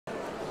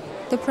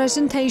The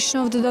presentation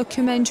of the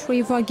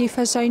documentary Vagif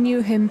as I Knew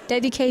Him,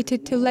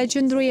 dedicated to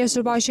legendary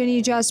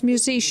Azerbaijani jazz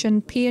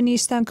musician,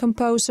 pianist and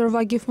composer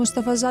Vagif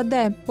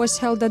Mustafazadeh, was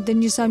held at the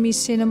Nizami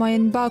cinema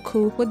in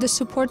Baku with the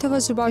support of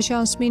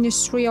Azerbaijan's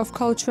Ministry of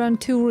Culture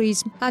and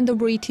Tourism and the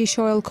British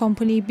oil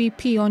company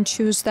BP on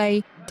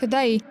Tuesday.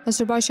 Today,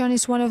 Azerbaijan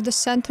is one of the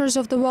centers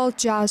of the world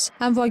jazz,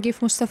 and Vagif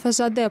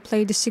Mustafazadeh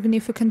played a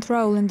significant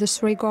role in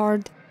this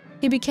regard.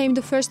 He became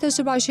the first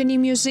Azerbaijani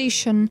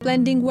musician,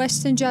 blending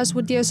Western jazz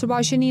with the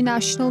Azerbaijani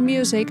national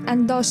music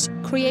and thus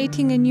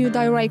creating a new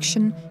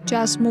direction,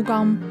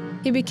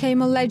 jazz-mugham. He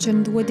became a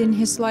legend within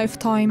his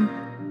lifetime.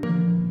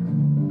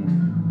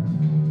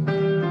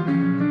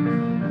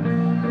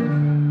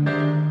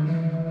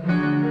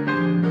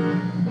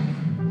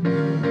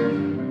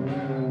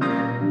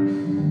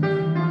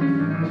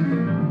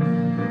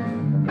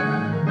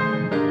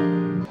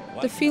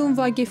 The film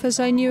Vagif as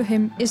I Knew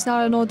Him is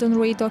not an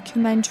ordinary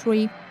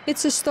documentary.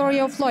 It's a story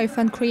of life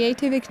and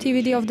creative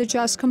activity of the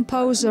jazz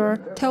composer,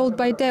 told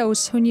by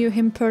those who knew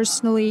him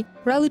personally,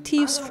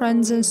 relatives,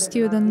 friends and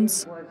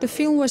students. The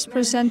film was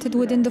presented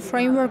within the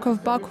framework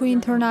of Baku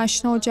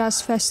International Jazz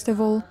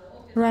Festival.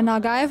 Rana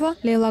Gaeva,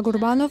 Leila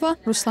Gurbanova,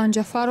 Ruslan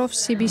Jafarov,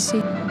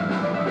 CBC.